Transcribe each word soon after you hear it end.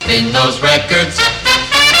spin those records.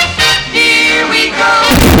 Here we go.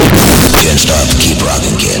 Can't stop, keep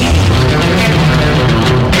rocking, kid.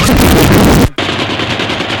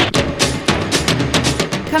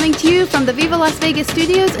 Coming to you from the Viva Las Vegas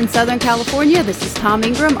studios in Southern California, this is Tom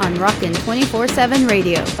Ingram on Rockin' 24/7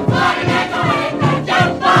 Radio.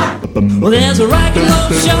 Well, there's a rock and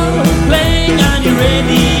roll show playing on your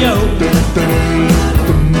radio.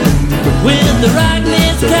 With the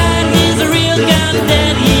rockin'est kind, he's a real gun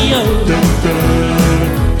daddy-o.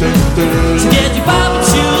 So get your poppin'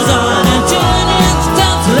 shoes on and tune in to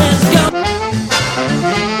Tom, so let's go.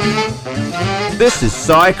 This is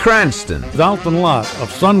Cy Cranston. Dalton Lott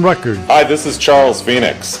of Sun Records. Hi, this is Charles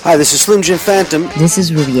Phoenix. Hi, this is Slim Jim Phantom. This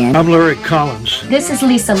is Ruby Ann. I'm Larry Collins. This is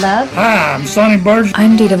Lisa Love. Hi, I'm Sonny Burge.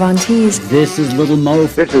 I'm Dita Von Teese. This is Little Mo.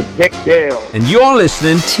 This is Dick Dale. And you're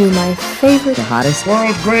listening to my favorite, the hottest,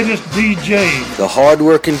 world's greatest DJ, the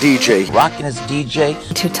hard-working DJ, Rockin' DJ,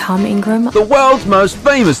 to Tom Ingram, the world's most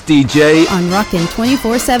famous DJ on Rockin'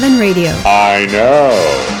 24/7 Radio. I know.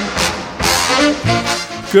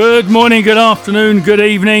 Good morning, good afternoon, good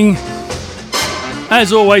evening.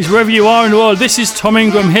 As always, wherever you are in the world, this is Tom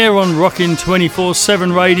Ingram here on Rockin'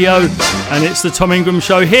 24/7 Radio, and it's the Tom Ingram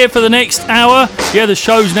Show here for the next hour. Yeah, the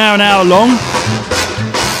show's now an hour long.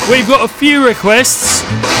 We've got a few requests,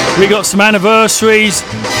 we got some anniversaries,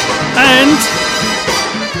 and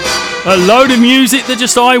a load of music that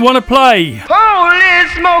just I want to play. Holy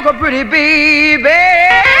smoke, a pretty baby.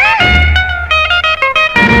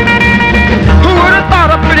 Who would have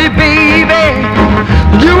thought a pretty baby?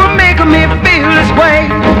 You were making me feel this way.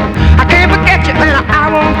 I can't forget you and I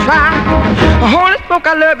won't try. Holy smoke,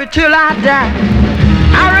 I love you till I die.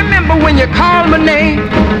 I remember when you called my name.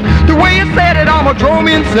 The way you said it almost drove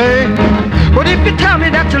me insane. But if you tell me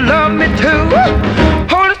that you love me too,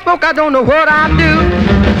 holy smoke, I don't know what I'd do.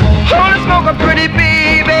 Holy smoke, a pretty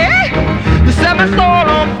baby. You set my soul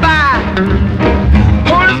on fire.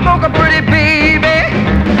 Holy smoke, a pretty baby.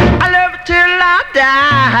 I love you till I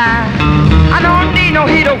die. I don't need no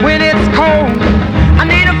heater when it's cold. I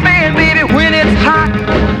need a fan, baby, when it's hot.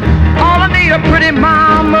 All I need a pretty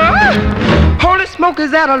mama. Holy smoke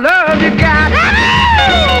is that I love you, God.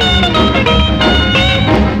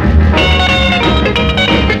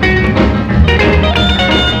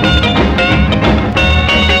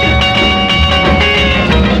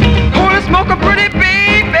 Holy smoke, a pretty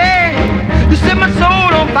baby. You set my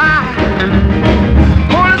soul on fire.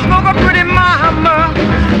 Holy smoke, a pretty mama.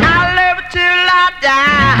 I love it till I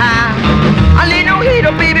die. I need no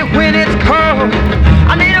heater, baby, when it's cold.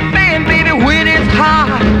 I need a fan, baby, when it's hot.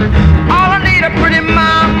 All I need a pretty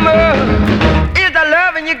mama is the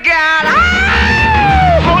loving you got. Oh,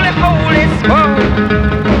 holy, holy smoke.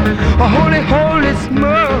 Oh, holy, holy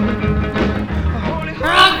smoke. Oh, holy,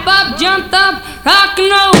 holy Rock, bop, jumped up, rock and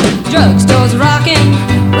roll. Drugstore's rockin',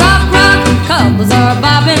 rock, rock. Couples are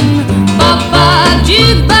bopping, bop, bop,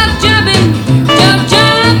 jukebox jumping. Jump,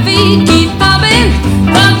 jump, feet keep popping.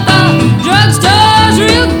 Bop, bop, drugstore's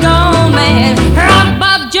real gone mad. Rock,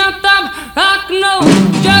 bop, jumped up, rock and roll.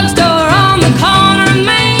 Drugstore on the corner of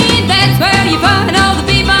Main. That's where you find all the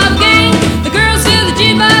bebop gang. The girls fill the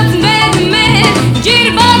jukebox and bed the men.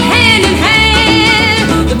 Jitterbug hand in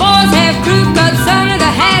hand. The boys have crew cuts under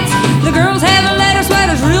the hats. The girls have leather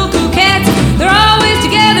sweaters, real cool cats. They're always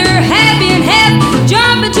together, happy and happy.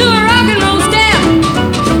 Jumping to a rock and roll step.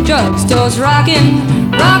 Drugstore's rockin',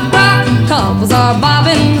 rock, rock. Couples are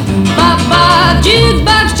bobbing, bop, bop.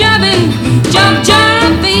 Jukebox jumping, jump,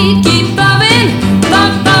 jump. Feet keep bobbing,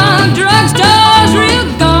 bop, bop. Drugstore's real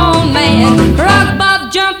gone mad. Rock, bop,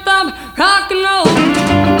 jump, bop, rock and roll.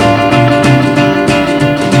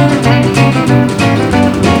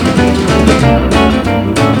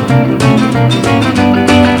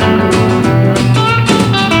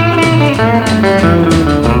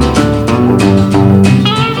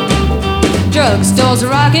 Drugstore's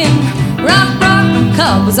rockin', rock, rock.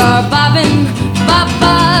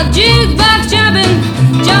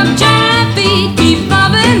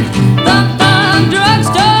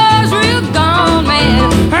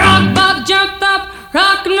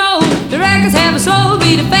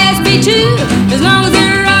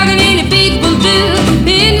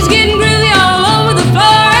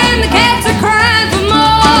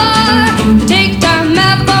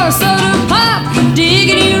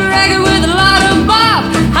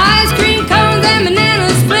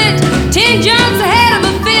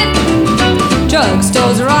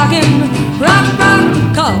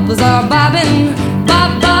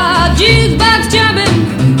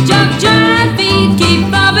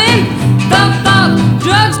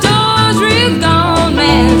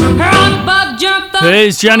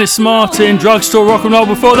 There's Janice Martin, Drugstore Rock and Roll.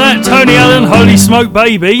 Before that, Tony Allen, Holy Smoke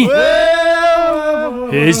Baby.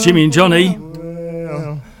 Here's Jimmy and Johnny.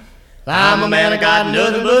 I'm a man, I got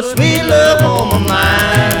nothing but sweet love on my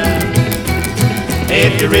mind.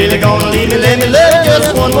 If you're really gonna leave me, let me love you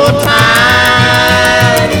just one more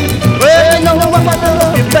time. Well, you know I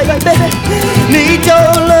love you, baby. Need your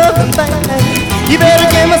loving, baby. You better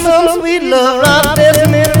give me some sweet love right this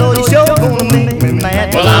minute, or you sure gonna make me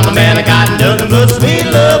mad. Well, I'm a man, I got nothing but sweet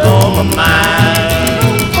love on my mind.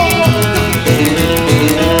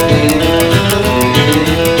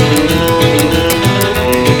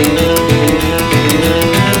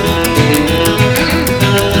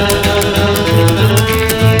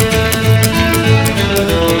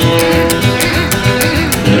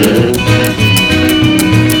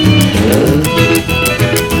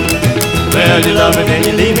 Well, you love me, then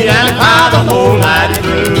you leave me and I cry the whole night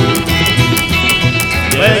through.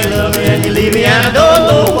 Well, you love me and you leave me and I don't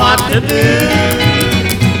know what to do.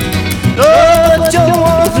 Oh, but your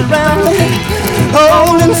arms around me,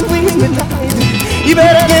 hold and squeeze me tight. You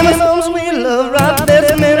better give me some sweet love right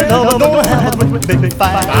this minute, or we're gonna have a great big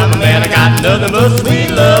fight. I'm a man, I got nothing but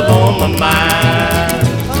sweet love on my mind.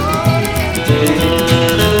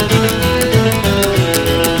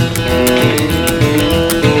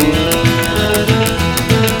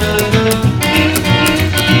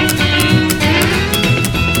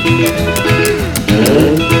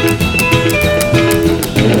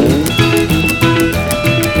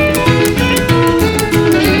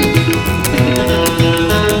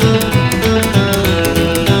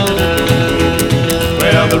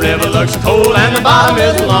 Looks cold and the bottom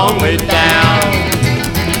is a long way down.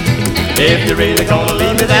 If you're really gonna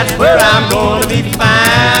leave me, that's where I'm gonna be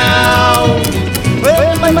found.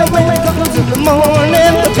 Well, my mail comes in the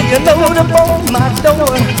morning, but you know to open my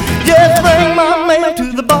door. Just bring my mail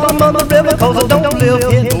to the bottom of the river, cause I don't live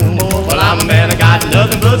here no more. Well, I'm a man, I got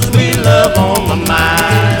nothing but sweet love on my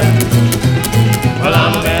mind. Well,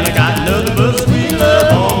 I'm a man, I got nothing but sweet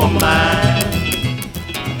love on my mind.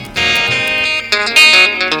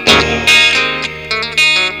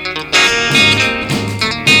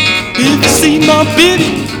 See my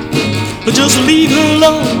baby, just leave her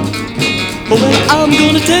alone. But when I'm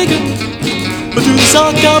gonna take her to the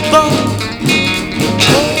soccer bar.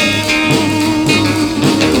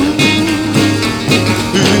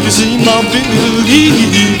 If you see my baby,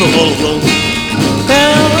 leave her alone.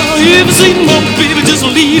 Well, if you see my baby, just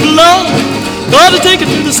leave her alone. Gotta take her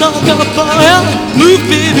to the soccer bar. Move,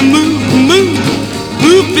 baby, move, move,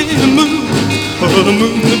 move, baby, move.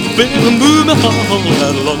 Move, baby, move me all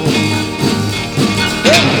night long.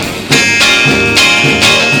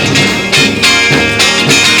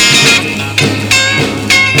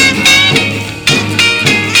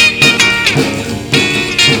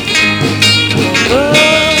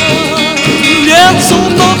 So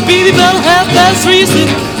my baby about 3:30 said,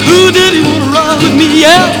 who did you wanna ride with me?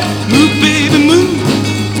 Yeah, move baby move,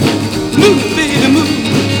 move baby move,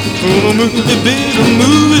 oh move baby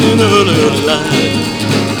move it in the light.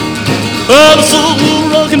 Well, the soul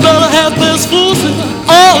rockin' about 4:30 said,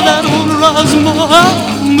 all night I wanna ride some more.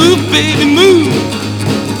 Move baby move,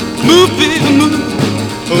 move baby move,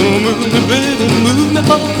 oh move baby move me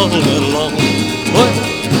all night long. Boy.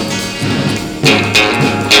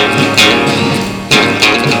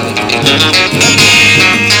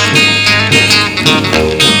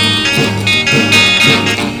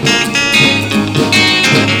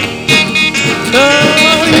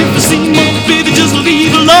 If you see my baby, just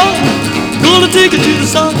leave alone. Gonna take her to the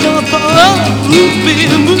soccer bar. Ooh,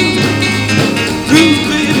 baby, move. Ooh,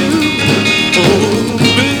 baby, move. Oh,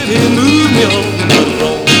 baby, move me all night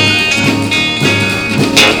long.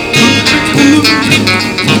 Ooh,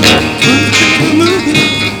 baby, move.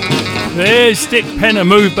 There's Dick Penner,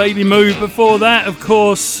 Move Baby Move. Before that, of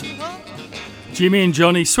course, Jimmy and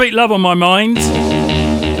Johnny, Sweet Love on My Mind.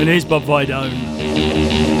 And here's Bob Vidone.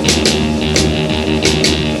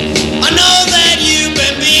 I know that you've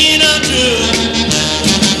been being untrue.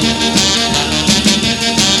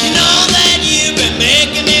 You know that you've been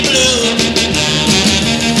making me blue.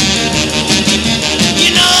 You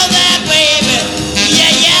know that, baby.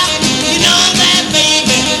 Yeah, yeah. You know that,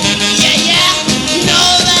 baby. Yeah, yeah. You know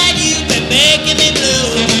that you've been making me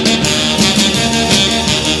blue.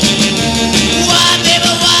 Why,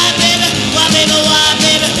 baby, why, baby? Why, baby, why,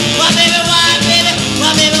 baby? Why, baby, why, baby?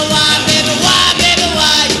 Why, baby?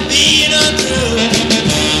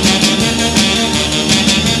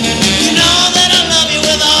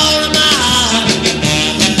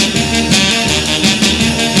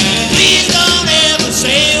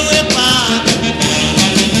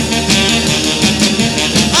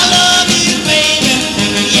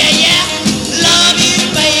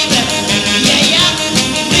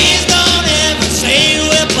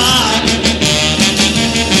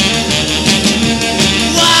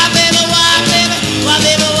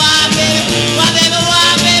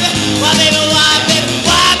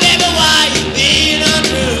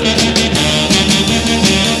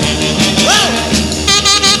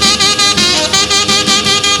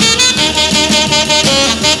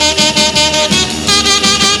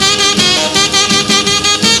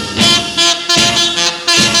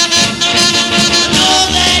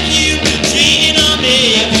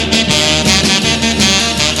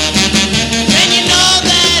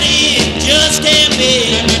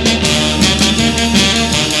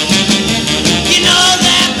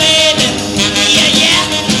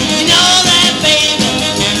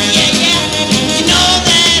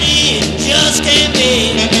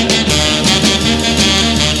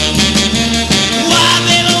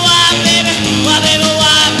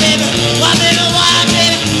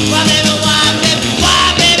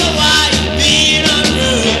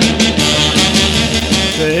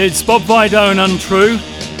 It's Bob Vido and Untrue.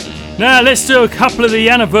 Now let's do a couple of the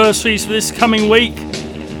anniversaries for this coming week.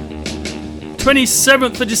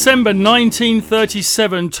 27th of December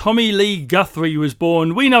 1937, Tommy Lee Guthrie was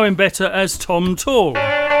born. We know him better as Tom Tall.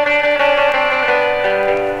 I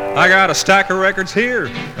got a stack of records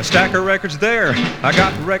here, a stack of records there. I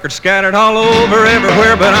got records scattered all over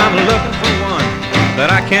everywhere, but I'm looking for one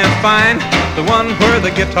that I can't find, the one where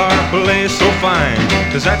the guitar plays so fine,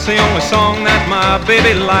 'cause that's the only song that my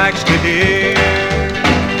baby likes to hear.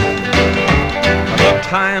 I looked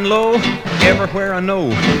high and low, everywhere I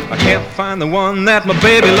know, I can't find the one that my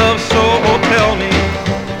baby loves so. Oh, tell me,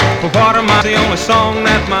 what am I, the only song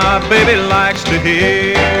that my baby likes to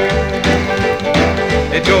hear?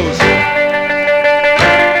 It goes.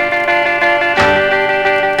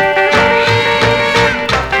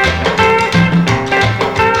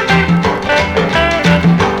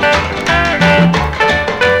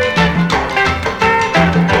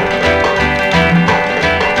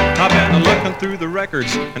 I've been looking through the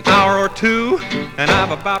records an hour or two, and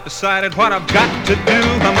I've about decided what I've got to do.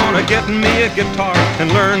 I'm gonna get me a guitar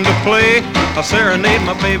and learn to play. I'll serenade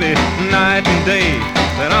my baby night and day.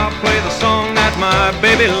 Then I'll play the song that my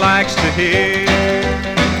baby likes to hear.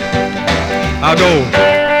 I'll go.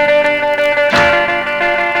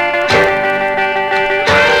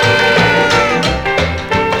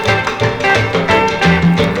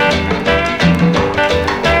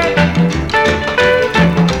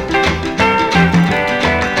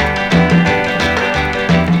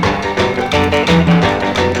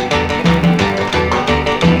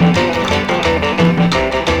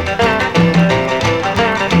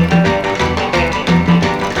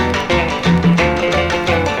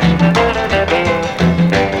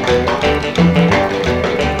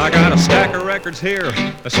 Here,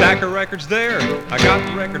 a stack of records there. I got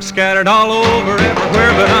records scattered all over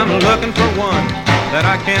everywhere, but I'm looking for one that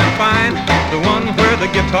I can't find, the one where the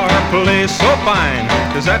guitar plays so fine,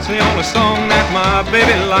 'cause that's the only song that my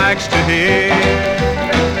baby likes to hear.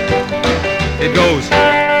 It goes.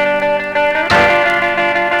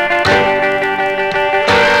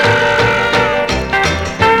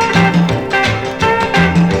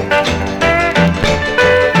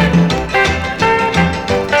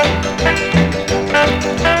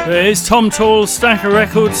 There's Tom Tall's stack of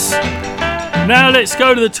records. Now let's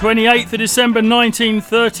go to the 28th of December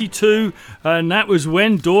 1932, and that was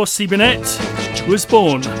when Dorsey Bennett was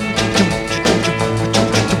born.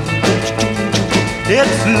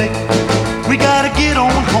 It's late, we gotta get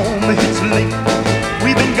on home, it's late.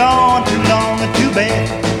 We've been gone too long and too bad.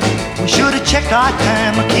 We should've checked our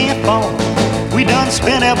time, I can't fall. We done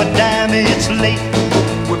spent every dime, it's late.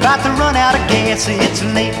 We're about to run out of gas, it's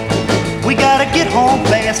late. We gotta get home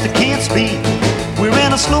fast, I can't speed. We're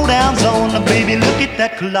in a slow down zone, now baby look at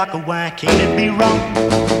that clock, why can't it be wrong?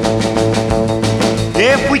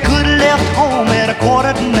 If we could've left home at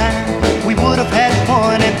 8:45, we would've had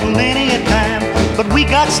fun and plenty of time. But we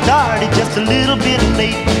got started just a little bit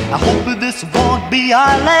late. I hope that this won't be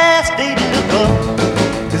our last day to look up.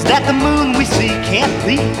 Is that the moon we see? Can't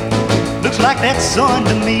be. Looks like that sun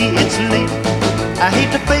to me, it's late. I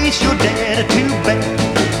hate to face your dad, too bad.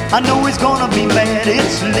 I know he's gonna be mad,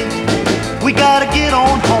 it's late. We gotta get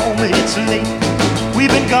on home, it's late.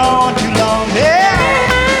 We've been gone too long, yeah.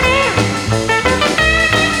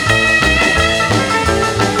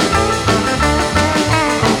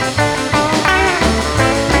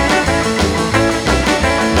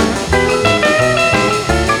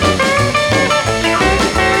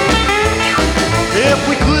 If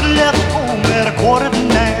we could've left home at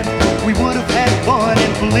 8:45, we would've had fun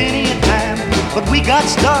and plenty of time. But we got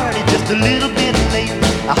started just a little bit late.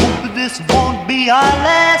 I hope that this won't be our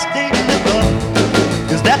last day to live up.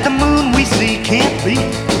 Is that the moon we see? Can't be.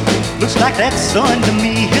 Looks like that sun to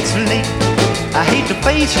me, it's late. I hate to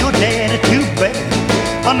face your daddy, too bad.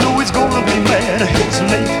 I know he's gonna be mad, it's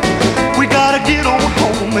late. We gotta get on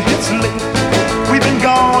home, it's late. We've been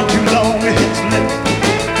gone too long, it's late.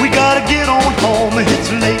 We gotta get on home, it's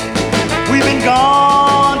late. We've been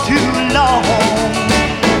gone too long.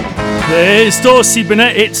 There's Dorsey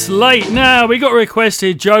Bennett, it's late. Now, we got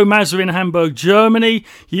requested Joe Mazur in Hamburg, Germany.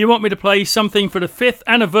 You want me to play something for the 5th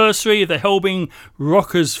anniversary of the Helbing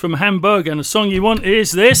Rockers from Hamburg, and the song you want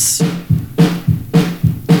is this.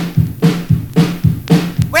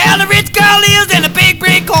 Well, the rich girl lives in a big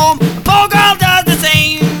brick home, the poor girl does the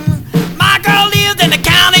same. My girl lives in the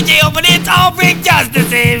county jail, but it's all brick just the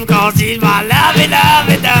same, cause she's my lovey,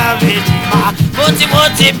 lovey, lovey. She's my butchie,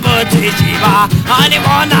 butchie, butchie. She's my honey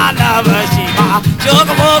one, I love her. She's my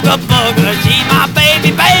sugar, booger, booger. She's my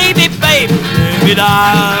baby, baby, baby, baby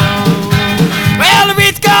doll. Well, the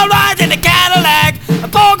rich girl rides in the Cadillac, the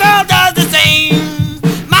poor girl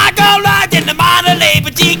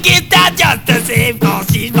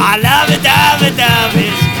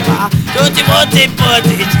wootsy,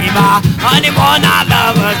 wootsy, she my honey one, I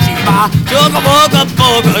love her, she my sugar, booger,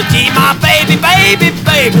 booger, she my baby, baby,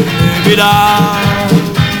 baby, baby doll.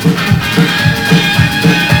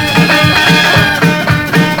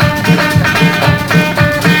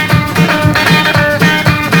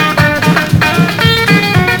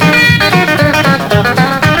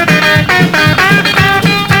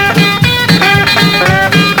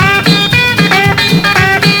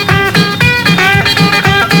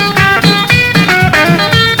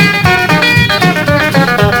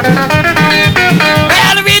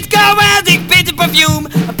 Perfume,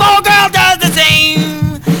 a poor girl does the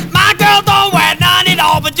same. My girl don't wear none at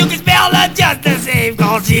all, but you can spell her just the same.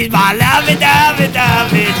 Cause she's my lovey, dovey,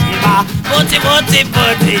 dovey. She's my wootsy, wootsy,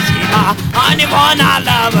 wootsy. She's my honey one, I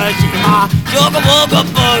love her. She's my sugar, booger,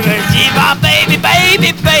 booger. She's my baby, baby,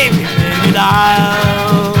 baby, baby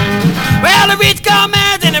doll. Well, the rich girl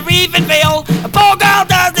marries in a reefing veil. A poor girl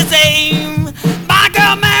does the same. My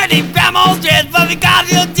girl married in grandma's dress, but we got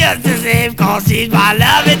you just the same. Cause she's my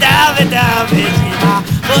lovey, dovey, dovey. She's my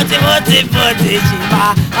wootsy, wootsy, wootsy. She's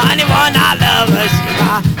my honey one, I love her. She's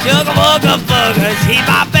my sugar, booger, booger. She's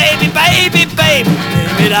my baby, baby, baby,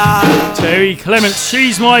 baby doll. Terry Clements,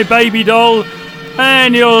 she's my baby doll.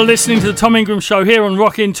 And you're listening to the Tom Ingram Show here on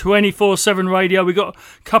Rockin' 24/7 Radio. We've got a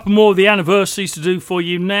couple more of the anniversaries to do for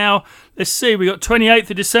you now. Let's see, we got 28th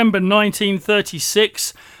of December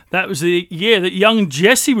 1936. That was the year that young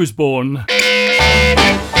Jesse was born.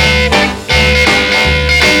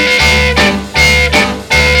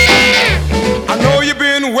 I know you've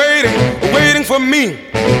been waiting for me.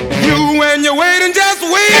 You and you're waiting, just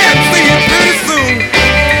wait and see it pretty soon.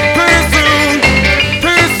 Pretty soon,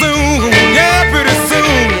 pretty soon, yeah, pretty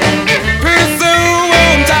soon. Pretty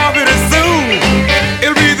soon, child, pretty soon.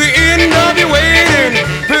 It'll be the end of your waiting,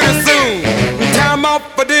 pretty soon. Time off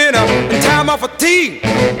for dinner and time off for tea.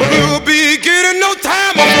 But we'll be getting no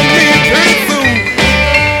time off for me pretty soon.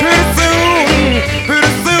 Pretty soon,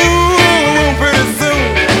 pretty soon, pretty soon.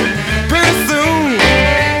 Pretty soon,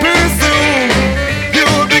 pretty soon.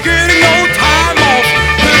 You'll be getting no time off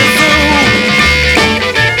pretty soon.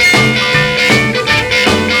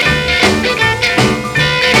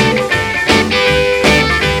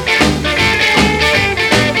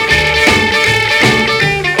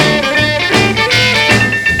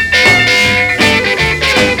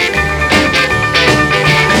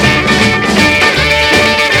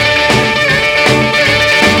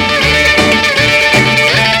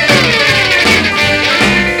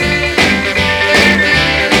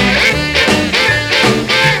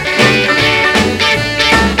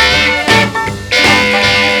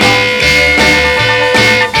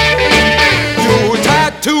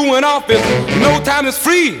 No time is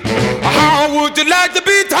free. How would you like to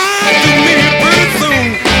be tied to me pretty soon?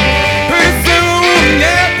 Pretty soon,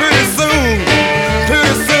 yeah, pretty soon.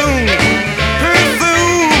 Pretty soon, pretty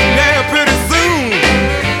soon, yeah, pretty soon.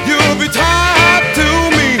 You'll be tied to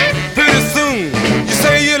me pretty soon. You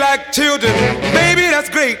say you like children, baby, that's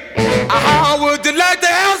great. How would you like to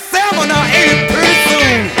have 7 or 8 pretty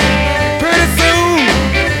soon? Pretty soon,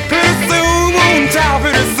 pretty soon, child,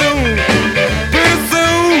 pretty soon.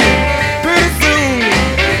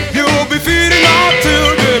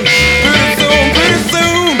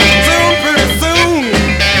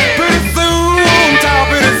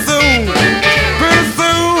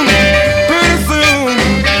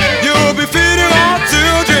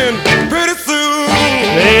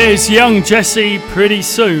 There's young Jesse pretty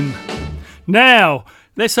soon. Now,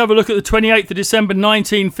 let's have a look at the 28th of December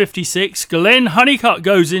 1956. Glenn Honeycutt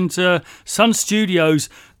goes into Sun Studios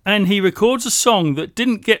and he records a song that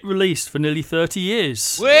didn't get released for nearly 30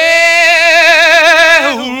 years. Well,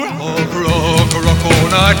 rock all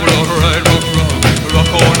night, rock right,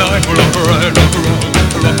 rock all night, rock right,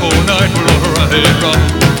 rock all night, rock.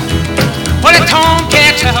 Well, the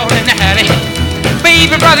tomcats out in the alley,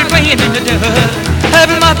 baby brother playing in the dirt.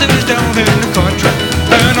 Having mothers down in the country,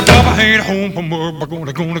 and the papa ain't home from work.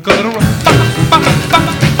 We're gonna cut a rock,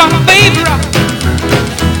 baby rock.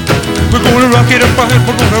 We're gonna rock it up right,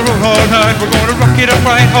 we're gonna roll all night. We're gonna rock it up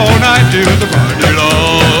right all night till the Friday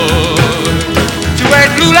Lord. She wears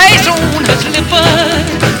blue lace on her slippers,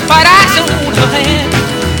 white ice on her hand.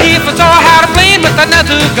 If I saw how to play with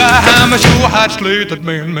another guy, I'm sure I'd slay that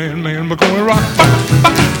man. We're gonna rock,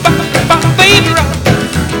 baby rock.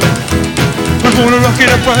 We're gonna rock it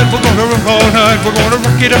up right, we're gonna rock all night. We're gonna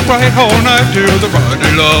rock it up right all night till the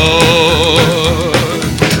Friday Lord.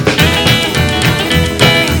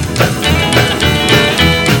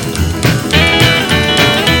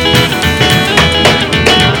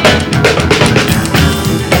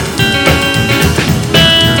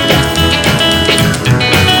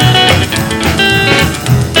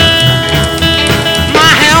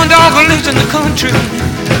 true.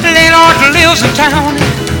 Landlord lives in town,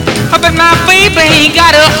 but my baby ain't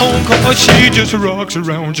got a home, cause she just rocks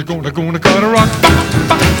around. You're gonna rock,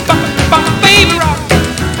 baby rock.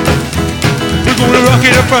 We're gonna rock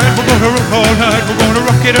it up right, we're gonna rock all night. We're gonna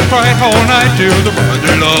rock it up right all night till the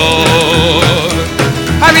Monday Lord.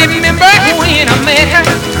 I remember when I met her,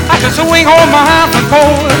 I could swing all my house and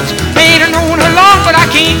chords. Ain't known her long, but I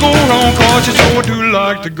can't go wrong, cause she's so do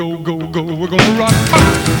like to go. We're gonna rock,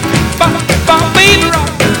 baby rock.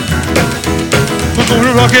 We're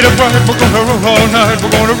gonna rock it up right, we're gonna rock all night.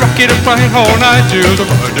 We're gonna rock it up right all night till the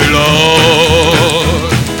Monday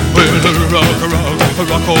Lord. We'll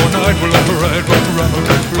rock all night, we'll rock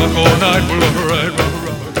all night, we'll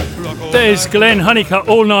rock. There's Glenn Honeycutt,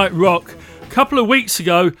 All Night Rock. A couple of weeks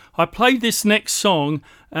ago, I played this next song,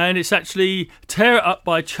 and it's actually Tear It Up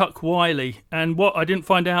by Chuck Wiley. And what I didn't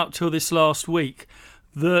find out till this last week,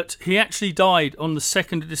 that he actually died on the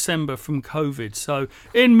 2nd of December from COVID. So,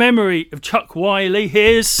 in memory of Chuck Wiley,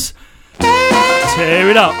 here's Tear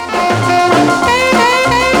It Up.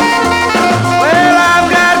 Well,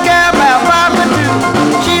 I've got a gal about 5'2".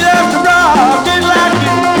 She loves to rock just like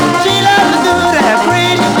you. She loves to do that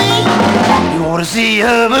crazy thing. You wanna see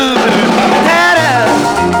her move? Da-da,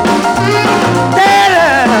 da-da.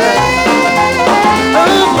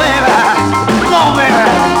 Oh, baby, come on, baby,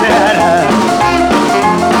 da-da.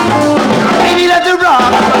 Baby loves to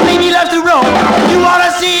rock, baby loves to roll. You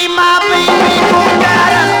wanna see my baby?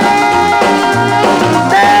 Da-da,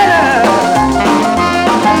 da-da.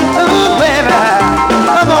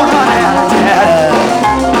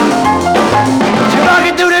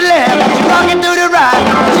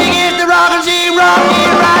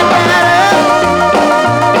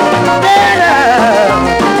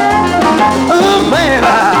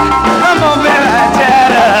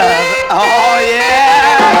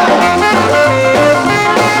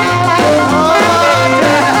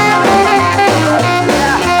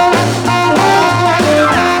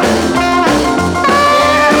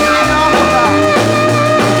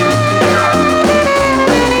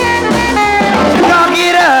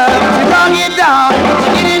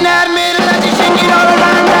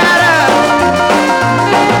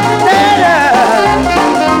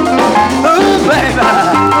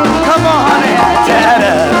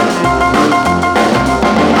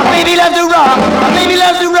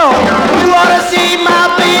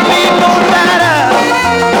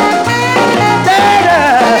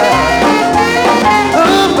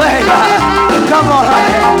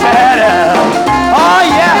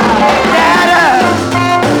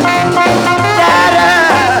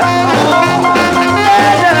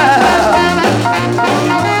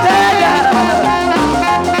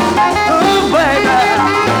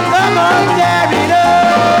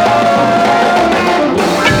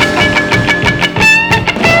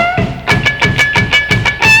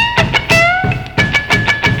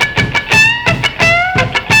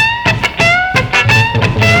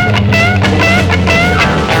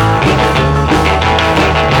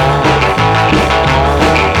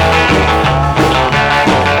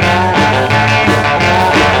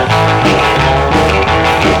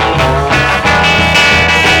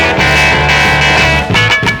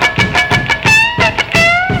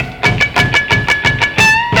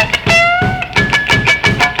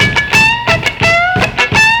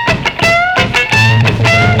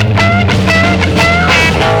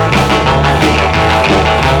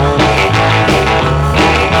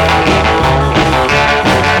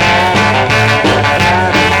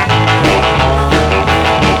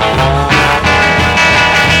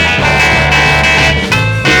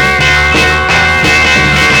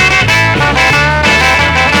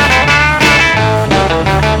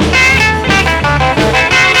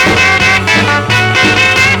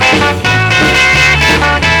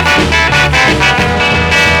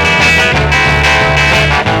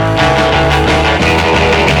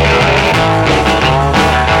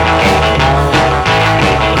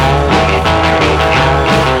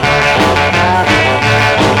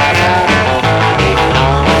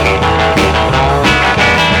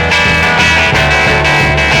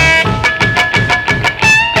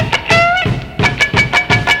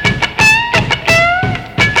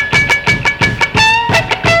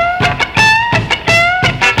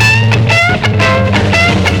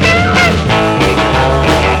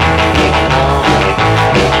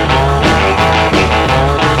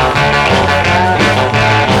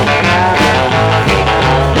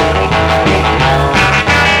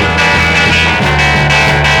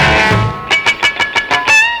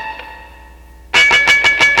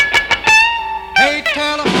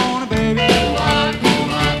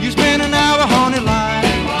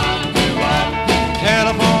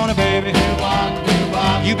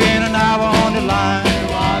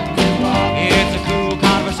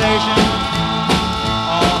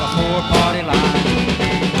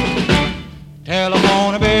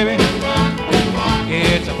 Telephone, baby,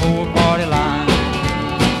 it's a 4-party line.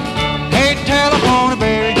 Hey, telephone,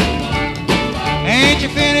 baby, ain't you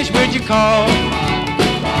finished with your call?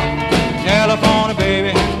 Telephone,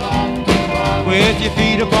 baby, with your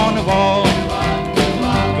feet up on the wall,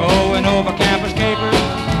 going over campus capers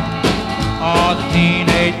or the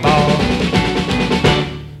teenage ball.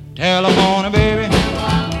 Telephone, baby,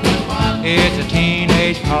 it's a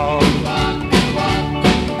teenage call.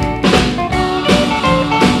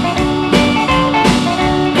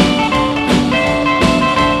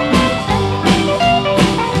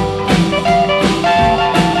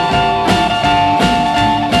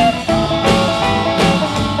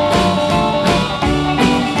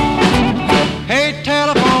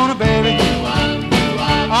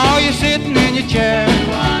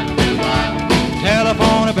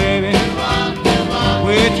 Telephone, baby,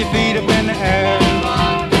 with your feet up in the air.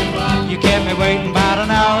 You kept me waiting about an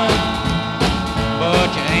hour,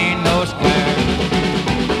 but you ain't no square.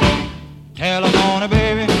 Telephone,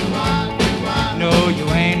 baby, no, you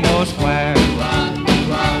ain't no square.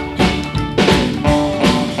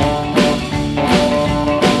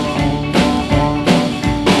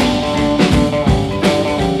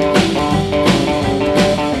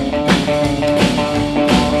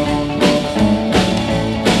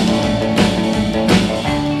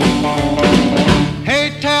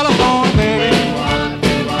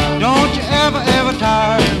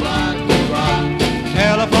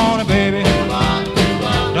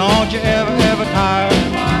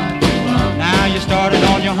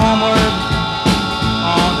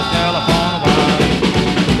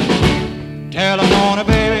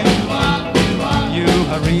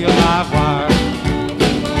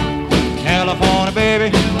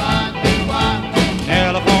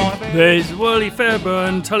 There's Whirly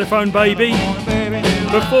Fairburn, Telephone Baby.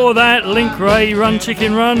 Before that, Link Ray, Run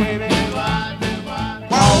Chicken Run. Wow,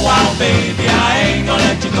 wow, baby, I ain't gonna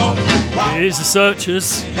let you go. Here's the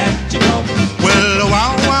Searchers. Let you go. Well,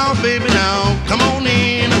 wow, wow, baby, now come on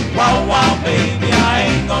in. Wow, wow, baby, I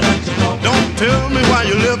ain't gonna let you go. Don't tell me why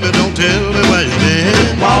you left me, don't tell me where you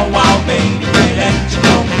been. Wow, wow, baby, can't let you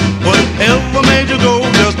go. Whatever made you go,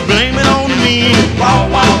 just blame it on me. Wow,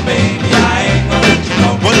 wow, baby, I ain't gonna let you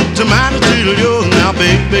go. What's the matter to you now,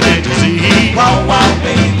 baby, can't you see? Wow, wow,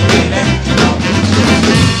 baby, can't let you go.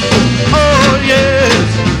 Oh, yes,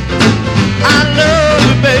 I love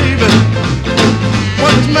you, baby.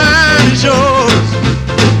 What's mine is yours.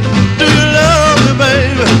 Do you love me,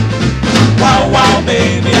 baby? Wow, wow,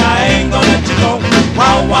 baby, I ain't gonna let you go.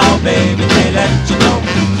 Wow, wow, baby, can't let you go.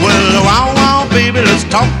 Well, wow, wow, baby, let's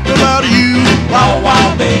talk about you. Wow,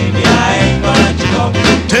 wow, baby, I ain't gonna let you go.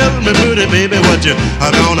 Tell me, pretty baby, what you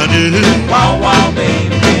are gonna do. Wow, wow,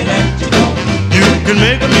 baby, can't let you go. You can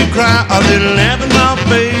make me cry a little laugh in my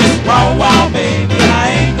face. Wow, wow, baby, I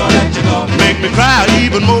ain't gonna let you go. Make me cry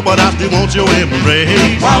even more, but I still want your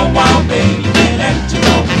embrace. Wow, wow, baby, can't let you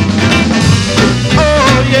go.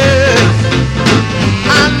 Oh, yes,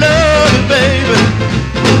 I love you, baby.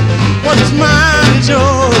 What's mine is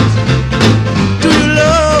yours. Do you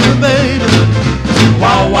love me, baby?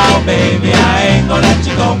 Wow, wow, baby, I ain't gonna let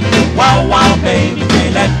you go. Wow, wow, baby,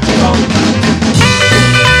 can't let you go.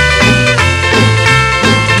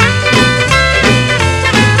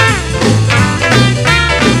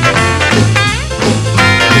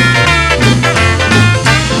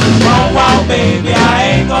 Wow, wow, baby, I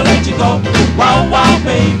ain't gonna let you go. Wow, wow,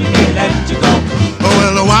 baby, can't let you go. Oh,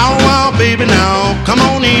 well, wow, wow, baby, now come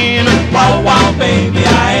on in. Wow, wow, baby,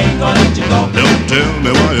 I ain't gonna let you go. Don't tell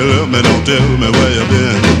me why you love me, don't tell me where you've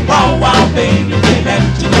been. Wow, wow, baby, can't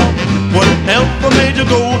let you go. Whatever made you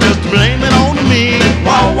go, just blame it on me.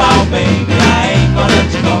 Wow, wow, baby, I ain't gonna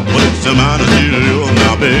let you go. What's the matter to you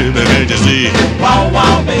now, baby, can't you see? Wow,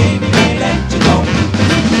 wow, baby, can't let you go.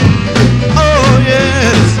 Oh,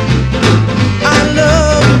 yes, I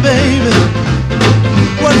love you, baby.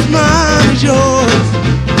 What's mine is yours.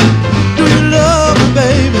 Do you love me,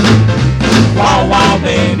 baby? Wow, wow,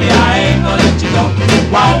 baby, I ain't gonna let you go.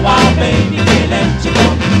 Wow, wow, baby, can't let you go.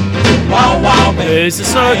 Wow, wow, baby. There's the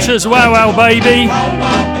Searchers, Wow, wow, baby. Wow,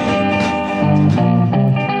 wow, baby.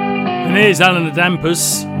 And here's Alan the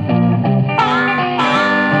Dampers.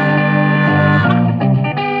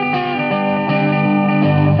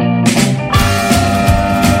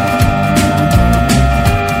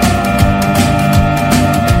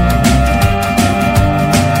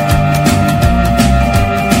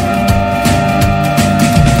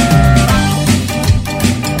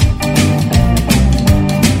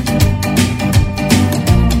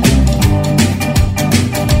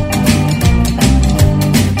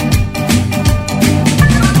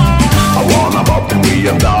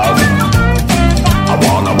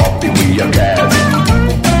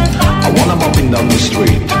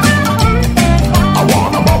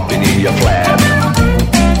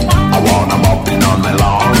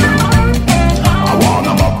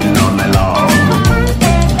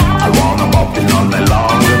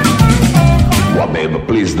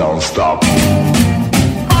 please don't stop.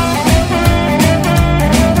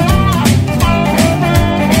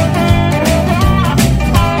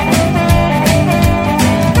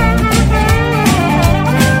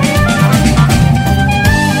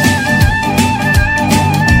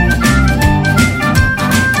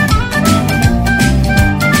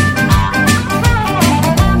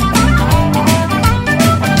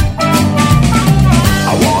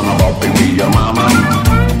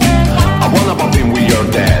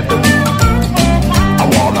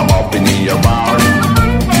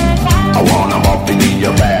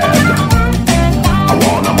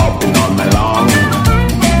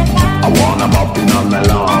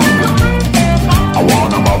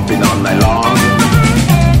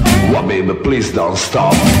 Please don't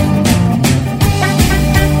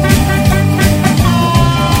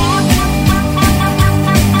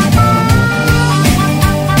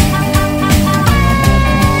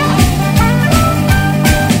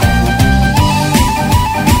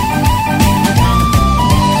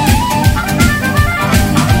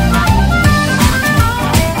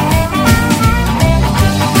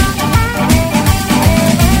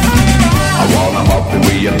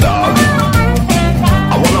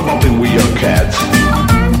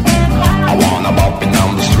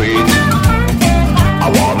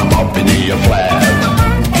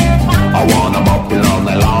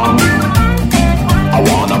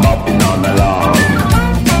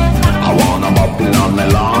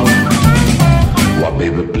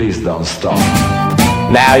stop.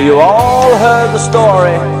 Now you all heard the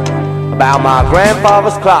story about my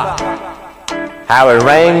grandfather's clock, how it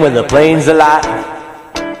rang when the planes alight.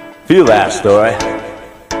 Feel that story.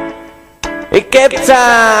 It kept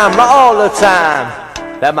time all the time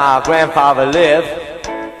that my grandfather lived,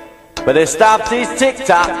 but it stopped his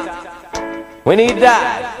tick-tock when he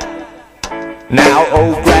died. Now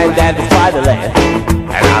old granddad was by the land,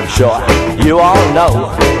 and I'm sure you all know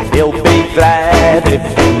he'll be glad if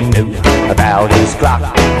he knew about his clock.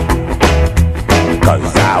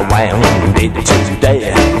 'Cause I wound it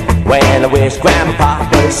today when I wish Grandpa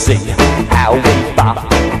could see how we bop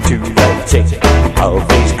to the tick of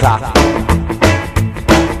his clock.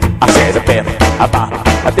 I said a bip, a bop,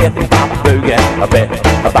 a bip, bop, boogie, a bip,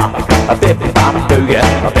 a bop, a bip, bop, boogie,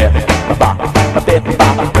 a bip, a bop, a bip,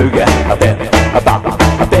 bop, boogie, a bip, a bop,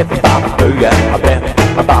 a bip, bop, boogie, a bip,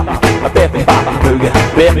 a bop, a bip, bop, boogie,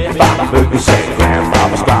 bip, bop, boogie, say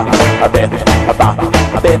Grandpa's clock, a bip, a bop,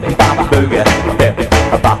 a bip, bop, boogie, a bip,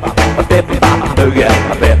 a bop, a bip, bop, boogie,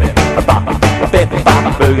 a bip, a bop, a bip, bop,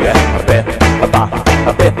 boogie, a bip, a bop, a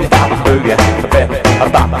bip, bop, boogie, a bip, a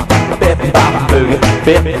bop, a bip, bop, boogie,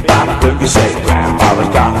 bip, bop, boogie, say Grandpa's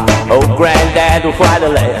clock. Oh, Granddad will fly the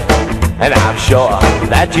land, and I'm sure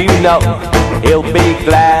that you know he'll be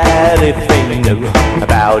glad if he knew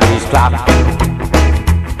about his clock.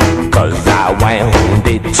 'Cause I wound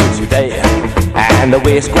it today, and I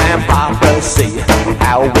wish Grandpa could see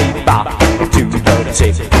how we bop to the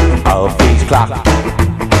tick of his clock.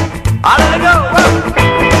 I let it go!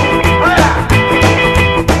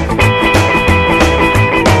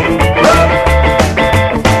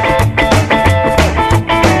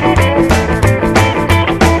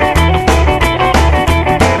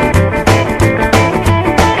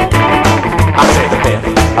 I said a bip,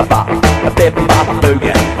 a bop, a bip, bop,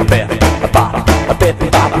 boogie, a bip, a bop, a bip,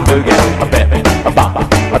 bop, boogie, a bip, a bop,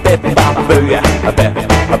 a bip, bop, boogie, a bip,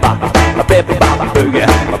 a bop, a bip, bop, boogie, a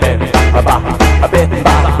bip, a bop, a bip,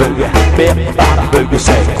 bop, boogie, bip, bop, boogie,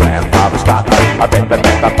 say Grandpa's clock, a bip, a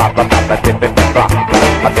bip, a bop, a bop, a bip, a bip, bop, a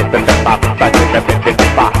bip, a bip, bop, a bip, a bip, bip,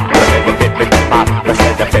 bop, a bip, a bip, bip, bop, a bip, a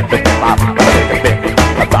bip, bip, bop, a bip, a bip,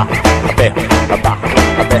 a bop, a bip, a bop,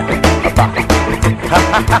 a bip, a bop.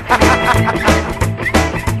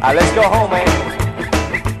 Let's go home, man.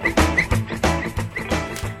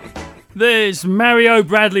 There's Mario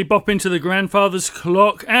Bradley bopping to the Grandfather's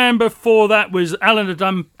Clock, and before that was Alan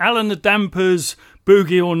the Damper's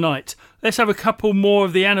Boogie All Night. Let's have a couple more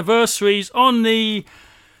of the anniversaries on the...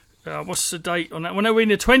 what's the date on that one? We're in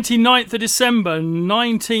the 29th of December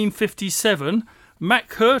 1957. Matt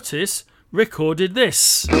Curtis recorded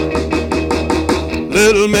this.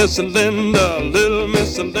 Little Miss Linda, little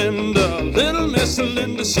Miss Linda, little Miss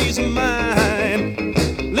Linda, she's mine.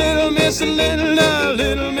 Little Miss Linda,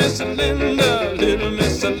 little Miss Linda, little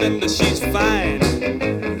Miss Linda, she's fine.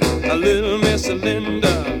 Little Miss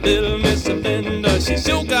Linda, she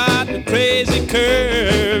sure got the crazy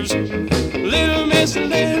curves. Little Miss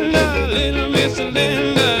Linda,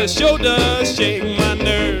 sure does shake my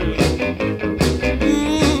nerves.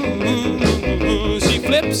 She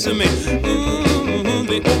flips me.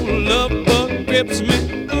 The old love bug grips me.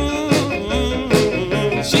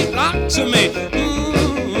 She locks me.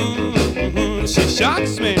 she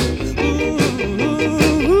shocks me.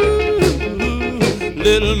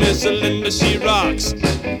 Little Miss Linda, she rocks.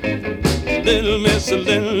 Little Miss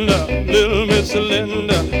Linda, little Miss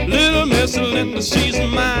Linda, little Miss Linda, she's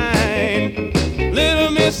mine.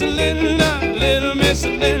 Little Miss Linda, little Miss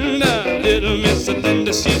Linda, little Miss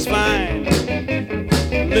Linda, she's fine.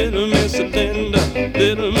 Little Miss Linda,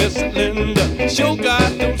 little Miss Linda, sure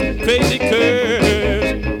got those crazy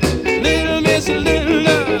curves. Little Miss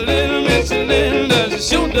Linda, little Miss Linda, she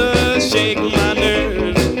sure does shake my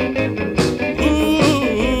nerves.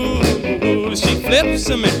 Ooh, she flips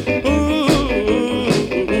me.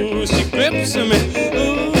 Ooh, she grips me.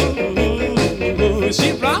 Ooh,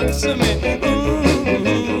 she rocks me.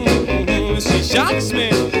 Ooh, she shocks me.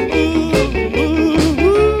 Ooh,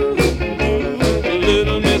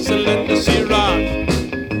 little Miss Linda, she rocks.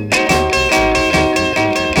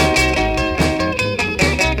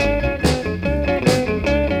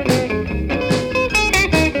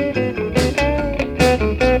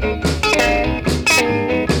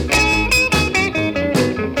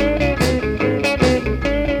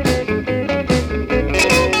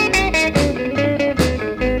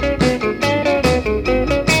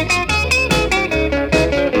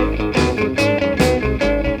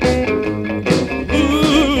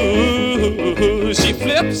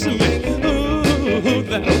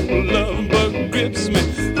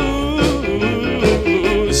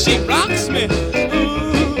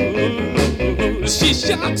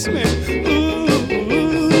 Shocks me. Ooh,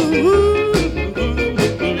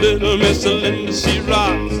 little Miss Linda, she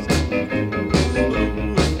rocks. Ooh,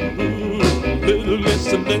 little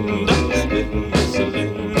Miss Linda, little Miss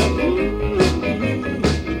Linda.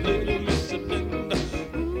 Little Miss Linda.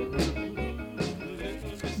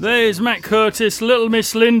 There's Matt Curtis, Little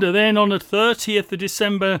Miss Linda. Then on the 30th of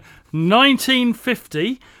December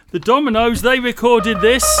 1950, the Dominoes, they recorded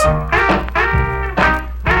this.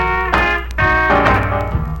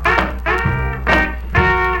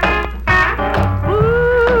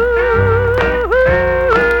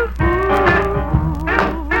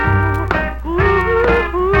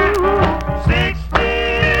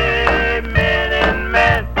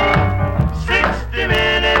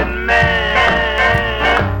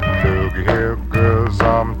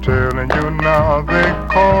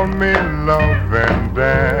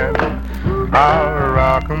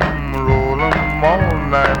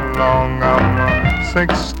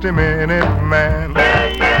 60-minute man.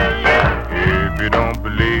 If you don't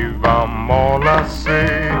believe I'm all I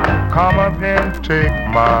say, come up and take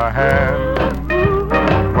my hand.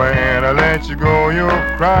 When I let you go, you'll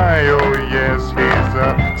cry, oh yes, he's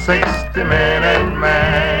a 60-minute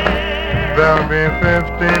man. There'll be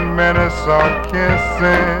 15 minutes of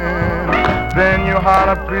kissing, then you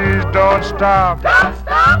holler, please don't stop. Don't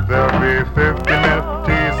stop. There'll be 50 minutes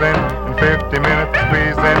teasing, and 50 minutes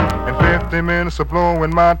squeezing, and 50 minutes of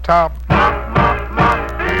blowing my top.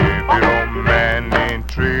 If your man ain't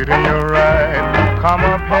treating you right, come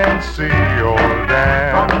up and see old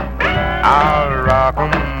Dan. I'll rock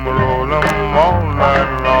 'em, roll 'em all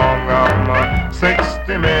night long. I'm a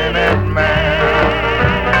 60-minute man.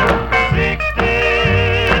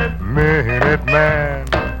 60-minute man.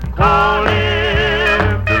 Call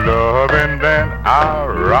him to love, and then I'll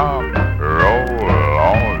rock, roll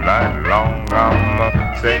all night long. I'm a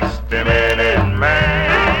 60-minute man.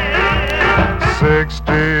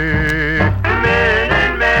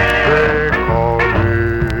 60-minute man. They call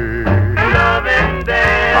me love, and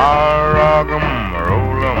then I'll rock 'em,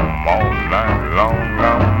 roll 'em all night long.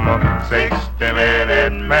 I'm a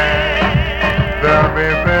 60-minute man. There'll be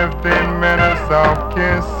 15 minutes of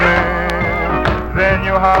kissing, then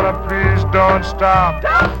you holler, please don't stop.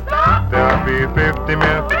 Don't stop. There'll be 50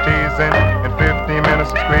 minutes of teasing, and 50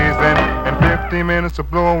 minutes of squeezing, and 50 minutes of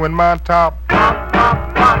blowing my top. If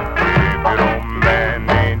your man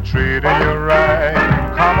ain't treating you right,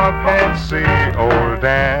 come up and see old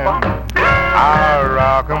Dan. I'll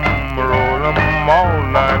rock 'em, roll 'em all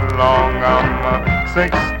night long. I'm a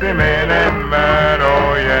 60-minute man,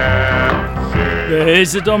 oh yeah.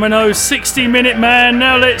 There's the Dominoes 60-minute man.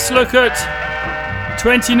 Now let's look at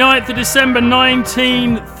 29th of December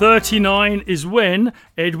 1939 is when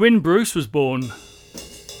Edwin Bruce was born.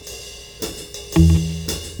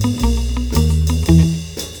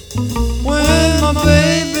 When my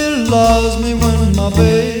baby loves me, when my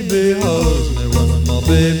baby hugs me, when my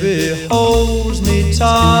baby holds me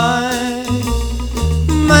tight,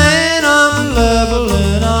 man, I'm level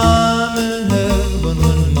and I'm in heaven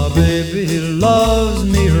when my baby loves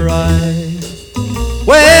me right.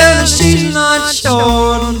 Well, she's not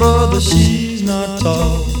short, and brother, she's not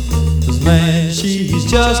tall, 'cause man, she's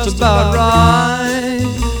just about right.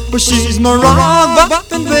 Well, she's my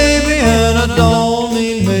rock-bopping baby, and I don't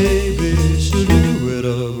mean maybe she'll do it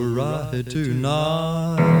up right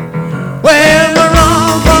tonight. Well, my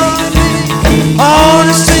rock-bopping baby, all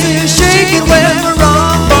I see is shaking. Well, my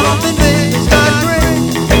rock-bopping baby's got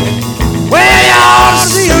great. Well, you ought to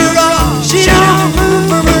see her rock. She don't move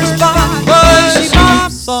from her spot, but she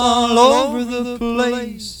bops all over the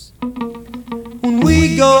place. When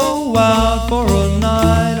we go out for a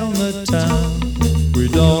night on the town, we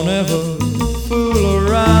don't ever fool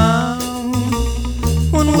around.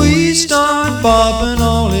 When we start bopping,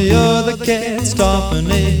 all the other cats stopping,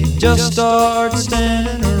 they just start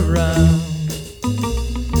standing around.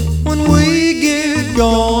 When we get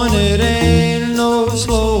going, it ain't no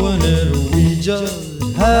slowing it, we just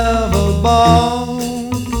have a ball.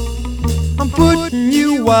 I'm putting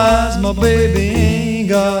you wise, my baby ain't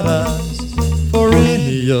got eyes for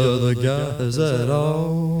any other guys at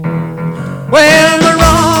all. Well, my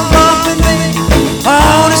rock-bopping baby, I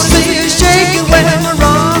wanna see her shaking. Well, my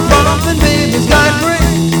rock-bopping baby's got great.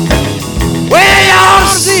 Well, you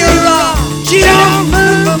ought to see her rock. She don't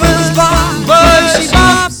move from her spot, but she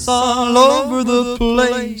bops all over the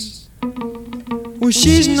place. Well,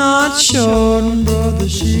 she's not short, and brother,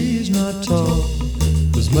 she's not tall.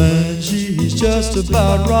 'Cause man, she's just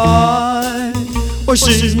about right. Well,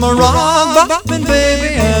 she's my rock-bopping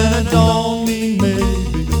baby, and I don't mean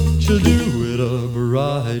maybe she'll do it up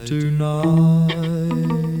right tonight.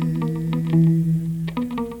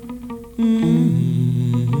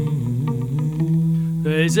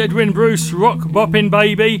 There's Edwin Bruce, Rock Boppin'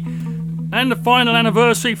 Baby. And the final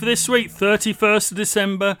anniversary for this week, 31st of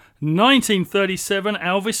December 1937,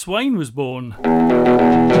 Elvis Wayne was born.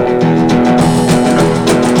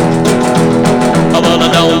 Oh, well,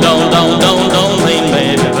 don't mean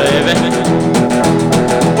baby, baby.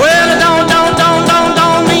 Well,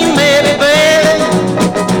 don't mean baby, baby.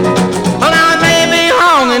 Well, now it may be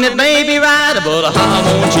wrong and it may be right, but I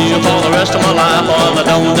want you for the rest of my life. Oh,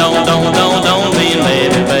 don't mean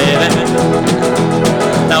baby, baby.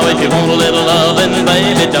 Now if you want a little loving,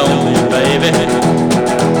 baby, don't mean baby.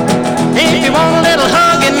 If you want a little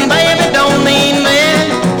hugging, baby, don't mean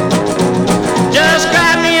baby. Just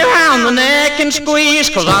grab me around the neck and squeeze,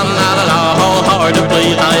 'cause I'm not at all hard to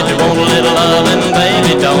please. Now if you want a little loving,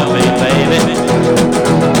 baby, don't mean baby.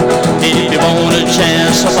 If you want a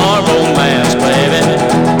chance for romance, baby.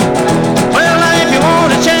 Well, if you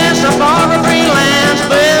want a chance for a freelance,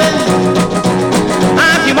 baby.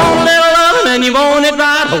 If you want a little loving and you want it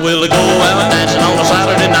right, we'll go out dancing on a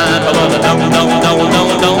Saturday night. But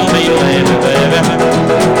don't be baby, baby.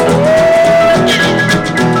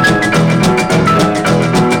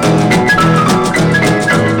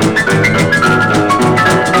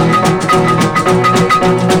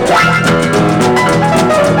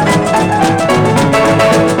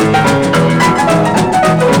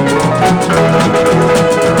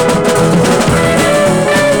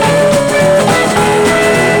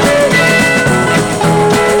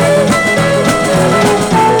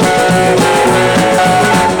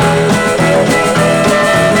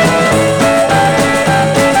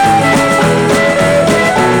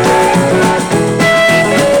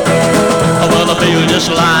 Just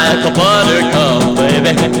like a buttercup,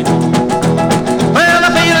 baby. Well, I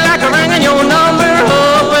feel like ringing your number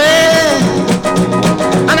up, baby.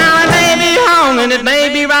 And now it may be wrong and it may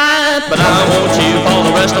be right, but I want you for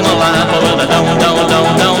the rest of my life. Oh, well, I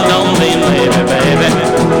don't mean baby, baby.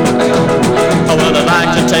 Oh, well, I'd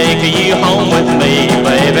like to take you home with me,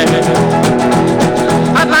 baby.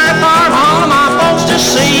 I'd like for all of my folks to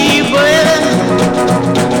see you, baby.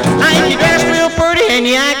 Now, if you dress real pretty and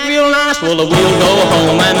you act real nice, well, we'll go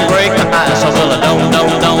home and break the ice. Oh, well, I don't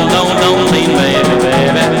mean baby,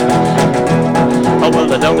 baby. Oh,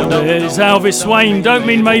 well, I don't. There's Elvis Wayne, don't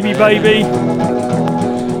mean maybe baby.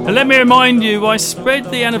 And let me remind you, I spread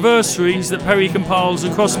the anniversaries that Perry compiles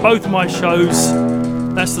across both my shows.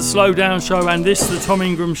 That's the Slow Down Show and this, the Tom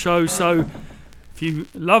Ingram Show. So if you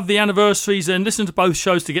love the anniversaries, then listen to both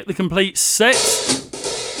shows to get the complete set.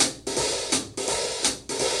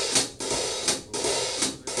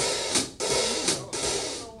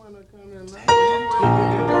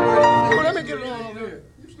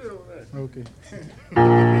 Okay.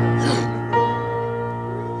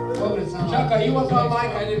 Chuck, are you up on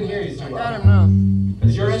mic? I didn't hear you. I got him now.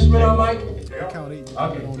 Is your instrument on mic? Yeah. Count 8.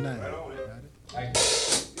 Okay. On 9.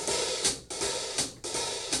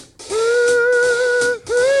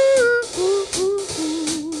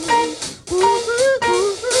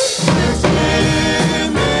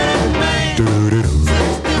 Got it.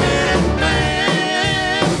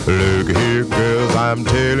 Look here, girls, I'm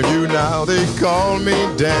telling you now, they they call me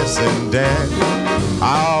Dancing Dan.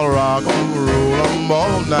 I'll rock 'em, roll 'em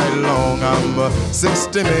all night long. I'm a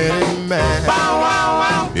 60-minute man.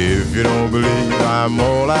 If you don't believe I'm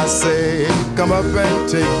all I say, come up and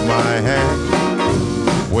take my hand.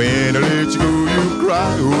 When I let you go, you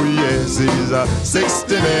cry. Oh yes, he's a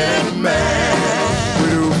 60-minute man. We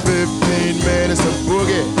do 15 minutes of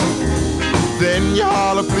boogie, then you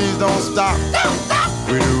holler, please don't stop.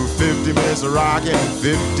 We do 50 minutes of rocking,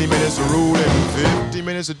 50 minutes of rolling, 50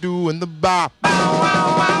 minutes of doing the bop.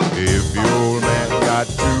 If your old man got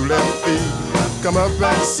 2 left feet, come up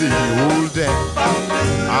and see old Dan.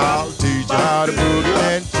 I'll teach you how to boogie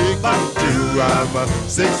and chicken too. I'm a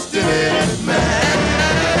 60-minute man.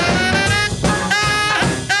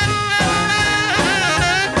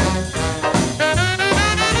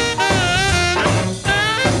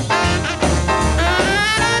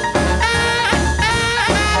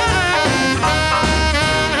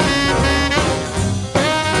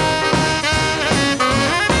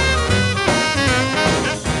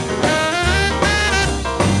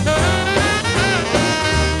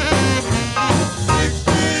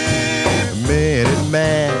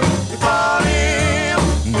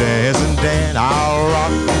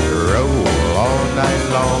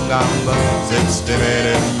 I'm a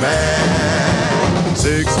 60-minute man.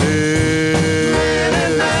 60-minute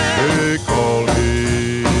man. They call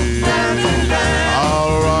me.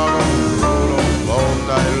 I'll rock 'em, roll 'em all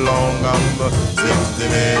night long. I'm a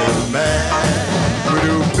 60-minute man. We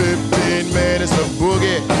do 15 minutes of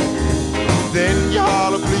boogie, then you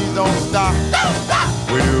holler, please don't stop.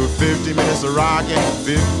 We do 50 minutes of rocking,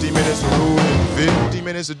 50 minutes of rolling, 50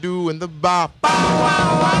 minutes of doing the bop.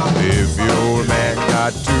 If your old man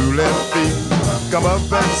got 2 left feet, come up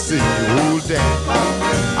and see old Dan.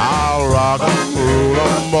 I'll rock 'em, roll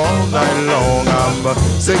 'em all night long. I'm a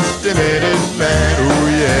 60-minute man, oh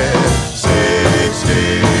yeah,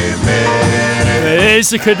 60 minutes. There's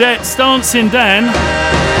the Cadets dancing Dan.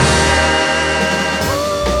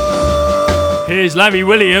 Here's Larry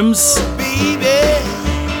Williams.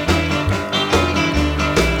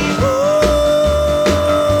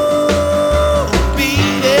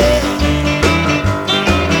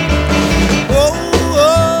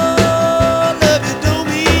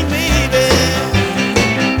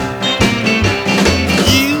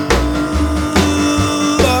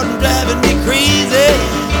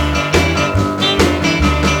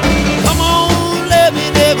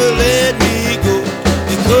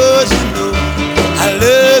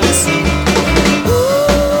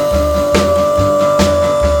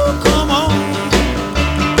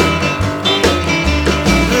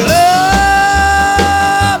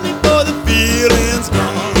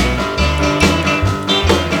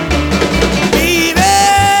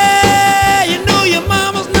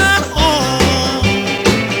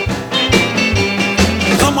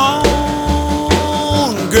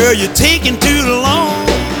 You're taking too long.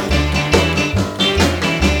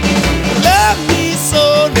 Love me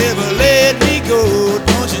so, never let me go,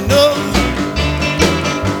 don't you know?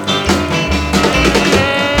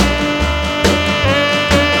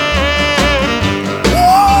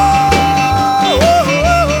 Whoa, whoa,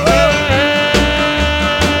 whoa.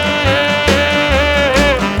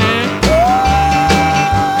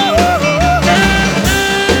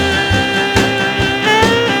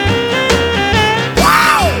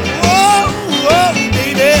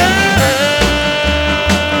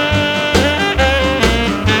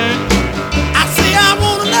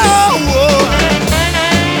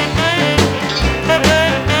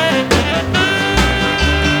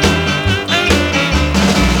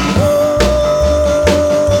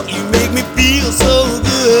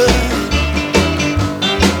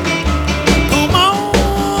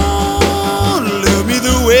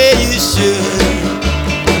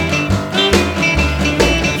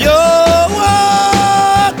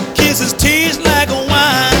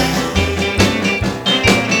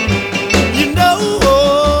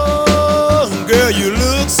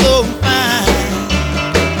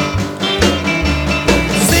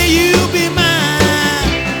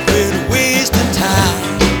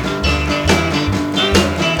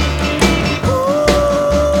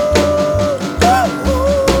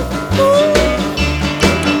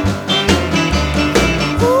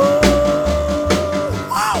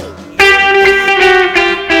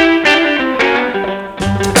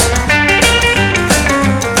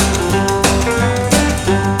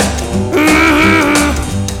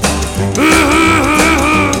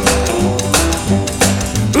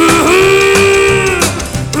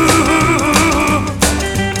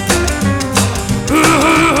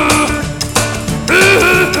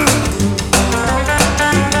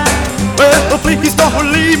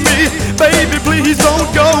 please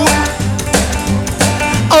don't go.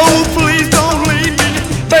 Oh, please don't leave me.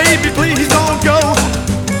 Baby, please don't go.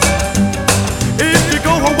 If you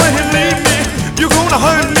go away and leave me, you're gonna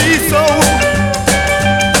hurt me so.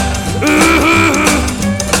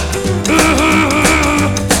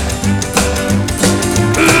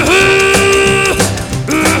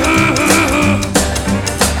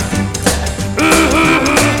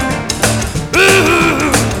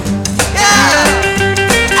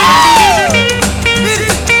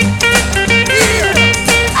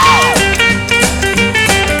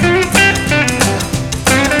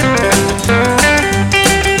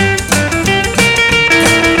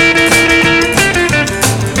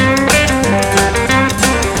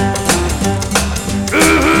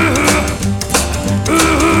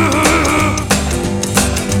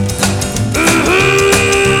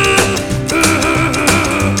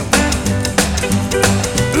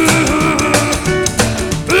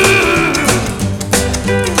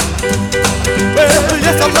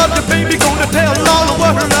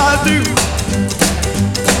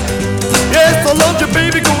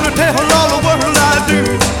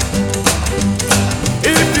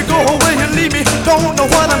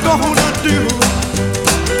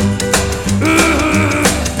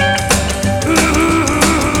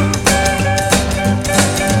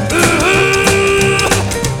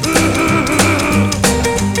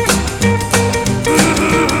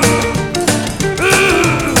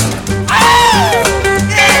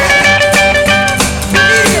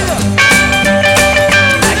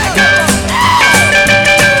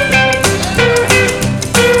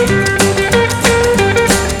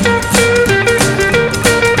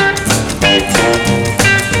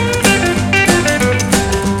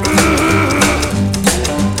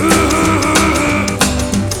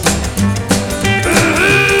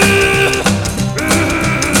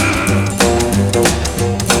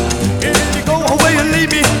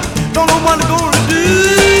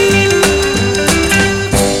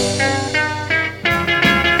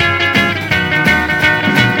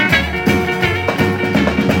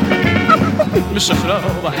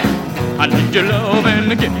 I need your love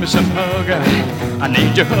and give me some hug. I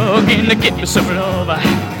need your hug and give me some love.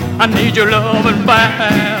 I need your love and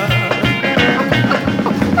fire.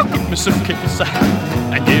 Give me some kiss.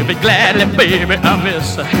 I give it gladly, baby. I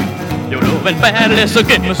miss your love and badly, so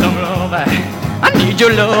give me some love. I need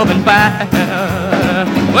your love and fire.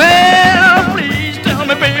 Well, please tell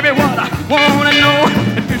me, baby, what I wanna know.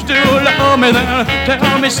 If you still love me, then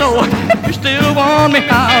tell me so. If you still want me,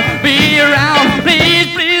 I'll be around. Please,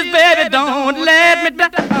 please, baby, don't let me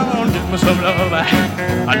down. Give me some love.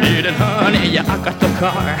 I need it, honey. Yeah, I got the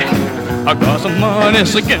car. I got some money,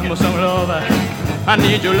 so give me some love. I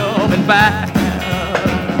need your love and fire.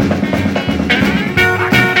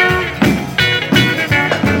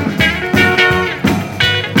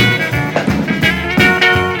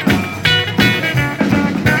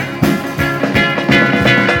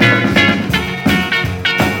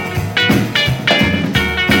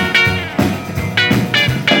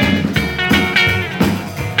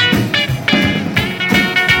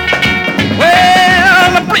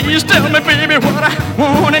 Please tell me, baby, what I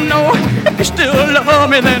wanna know. If you still love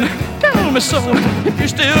me, then tell me so. If you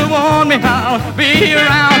still want me, I'll be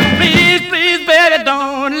around. Please, please, baby,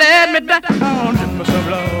 don't let me down. Give me some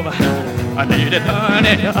love. I need it,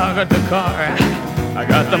 honey. I got the car. I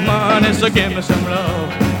got the money, so give me some love.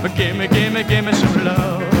 Give me some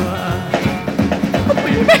love. Oh,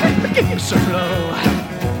 baby, give me some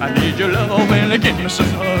love. I need your love and give me some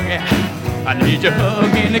hug. I need your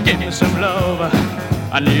hug and give me some love.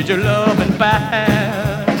 I need your love and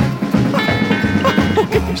fire. Oh,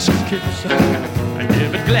 give me some kiss. I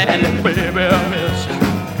give it gladly, baby. I miss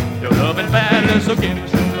your love and fire. So give me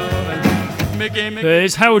some love and give me.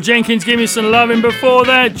 There's Harold Jenkins, give me some loving. Before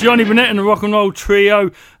that, Johnny Burnett and the Rock and Roll Trio,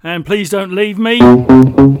 and Please Don't Leave Me.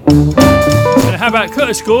 And how about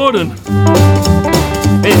Curtis Gordon?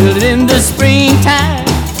 Built in the springtime,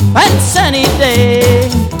 one sunny day,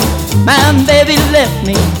 my baby left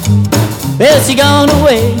me. Well, she gone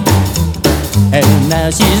away, and now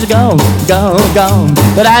she's gone.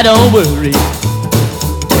 But I don't worry,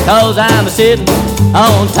 'cause I'm sitting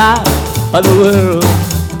on top of the world.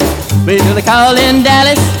 Well, they call in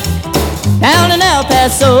Dallas, down in El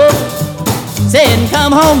Paso, saying,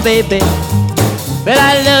 come home, baby, but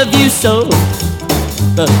I love you so.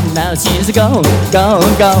 But now she's gone,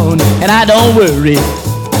 and I don't worry,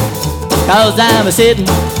 'cause I'm sitting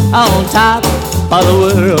on top of the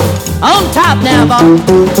world. On top now, boy.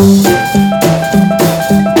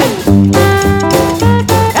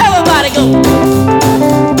 Everybody go.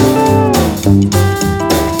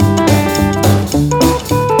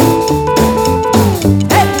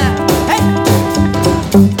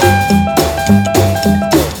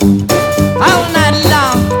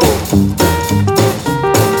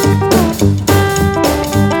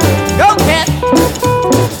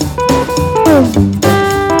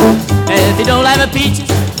 my peaches,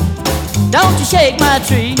 don't you shake my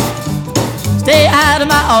tree. Stay out of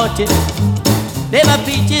my orchard, let my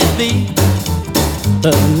peaches be.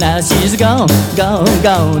 But now she's gone, gone,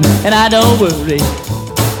 gone, and I don't worry,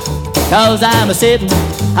 'cause I'm a-sitting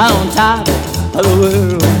on top of the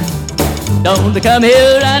world. Don't come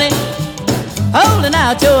here running, holding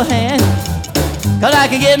out your hand, 'cause I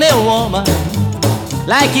can get me a woman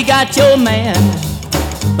like you got your man.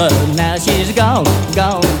 But now she's gone,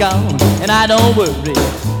 gone, gone, and I don't worry.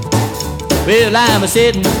 Well, I'm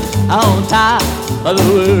a-sitting on top of the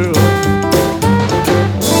world.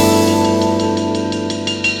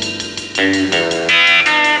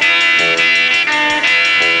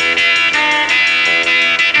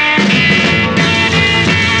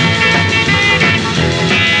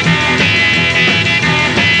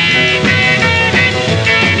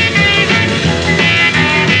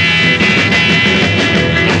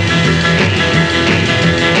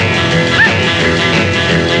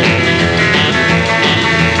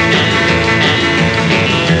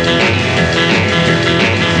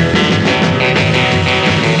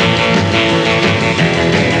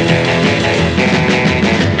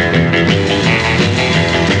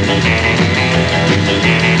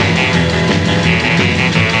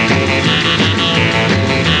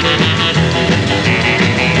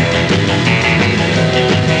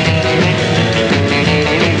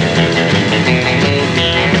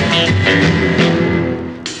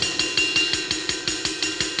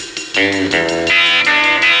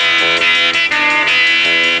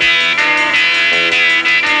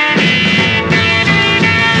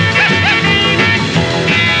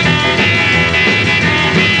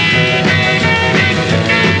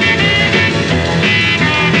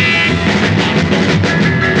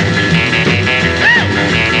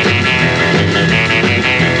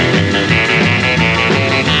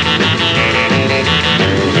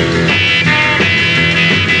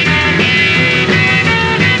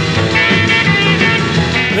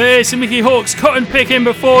 There's Mickey Hawk's Cotton Picking.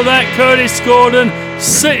 Before that, Curtis Gordon,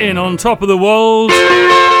 Sitting on Top of the World.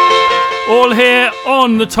 All here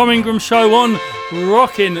on the Tom Ingram Show on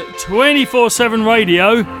Rockin' 24/7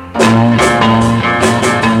 Radio.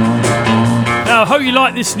 Now, I hope you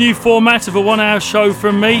like this new format of a 1 hour show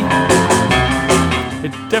from me.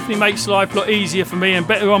 It definitely makes life a lot easier for me and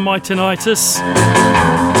better on my tinnitus.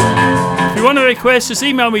 If you want a request, just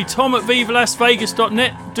email me,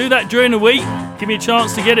 tom@vivalasvegas.net. Do that during the week. Give me a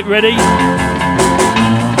chance to get it ready.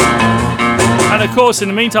 And of course, in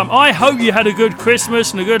the meantime, I hope you had a good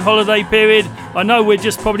Christmas and a good holiday period. I know we're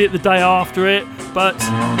just probably at the day after it, but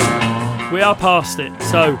we are past it.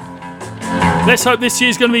 So let's hope this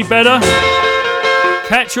year's going to be better.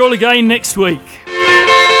 Catch you all again next week.